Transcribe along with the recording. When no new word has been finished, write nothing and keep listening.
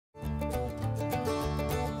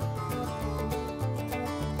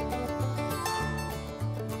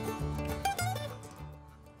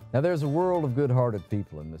Now, there's a world of good-hearted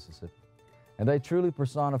people in Mississippi, and they truly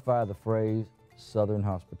personify the phrase Southern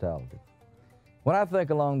hospitality. When I think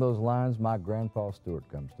along those lines, my Grandpa Stuart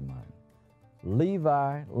comes to mind.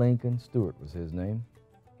 Levi Lincoln Stuart was his name.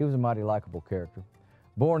 He was a mighty likable character.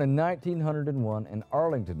 Born in 1901 in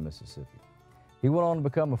Arlington, Mississippi. He went on to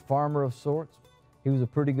become a farmer of sorts. He was a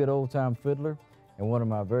pretty good old-time fiddler and one of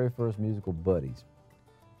my very first musical buddies.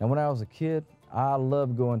 Now, when I was a kid, I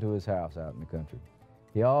loved going to his house out in the country.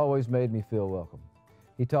 He always made me feel welcome.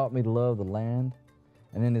 He taught me to love the land,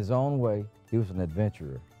 and in his own way, he was an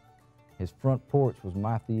adventurer. His front porch was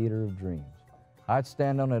my theater of dreams. I'd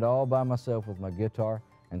stand on it all by myself with my guitar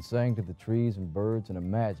and sing to the trees and birds and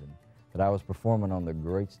imagine that I was performing on the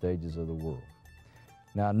great stages of the world.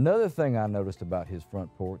 Now, another thing I noticed about his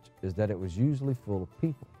front porch is that it was usually full of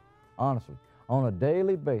people. Honestly, on a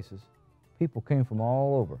daily basis, people came from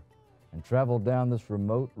all over and traveled down this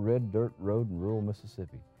remote red dirt road in rural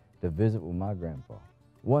Mississippi to visit with my grandpa.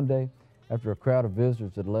 One day, after a crowd of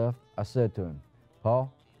visitors had left, I said to him,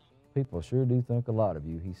 "Paul, people sure do think a lot of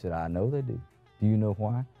you." He said, "I know they do. Do you know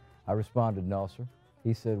why?" I responded, "No, sir."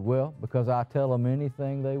 He said, "Well, because I tell them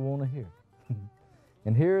anything they want to hear."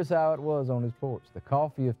 And here's how it was on his porch. The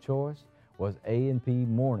coffee of choice was A&P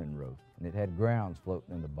morning roast, and it had grounds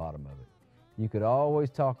floating in the bottom of it. You could always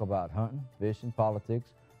talk about hunting, fishing,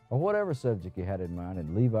 politics, or whatever subject you had in mind,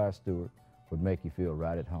 and Levi Stuart would make you feel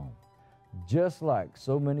right at home, just like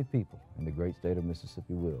so many people in the great state of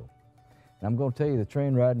Mississippi will. And I'm going to tell you the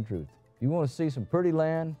train riding truth. If you want to see some pretty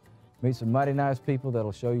land, meet some mighty nice people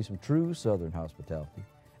that'll show you some true Southern hospitality,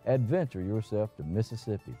 adventure yourself to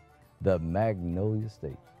Mississippi, the Magnolia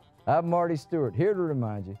State. I'm Marty Stuart, here to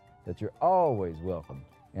remind you that you're always welcome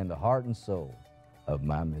in the heart and soul of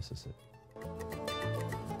my Mississippi.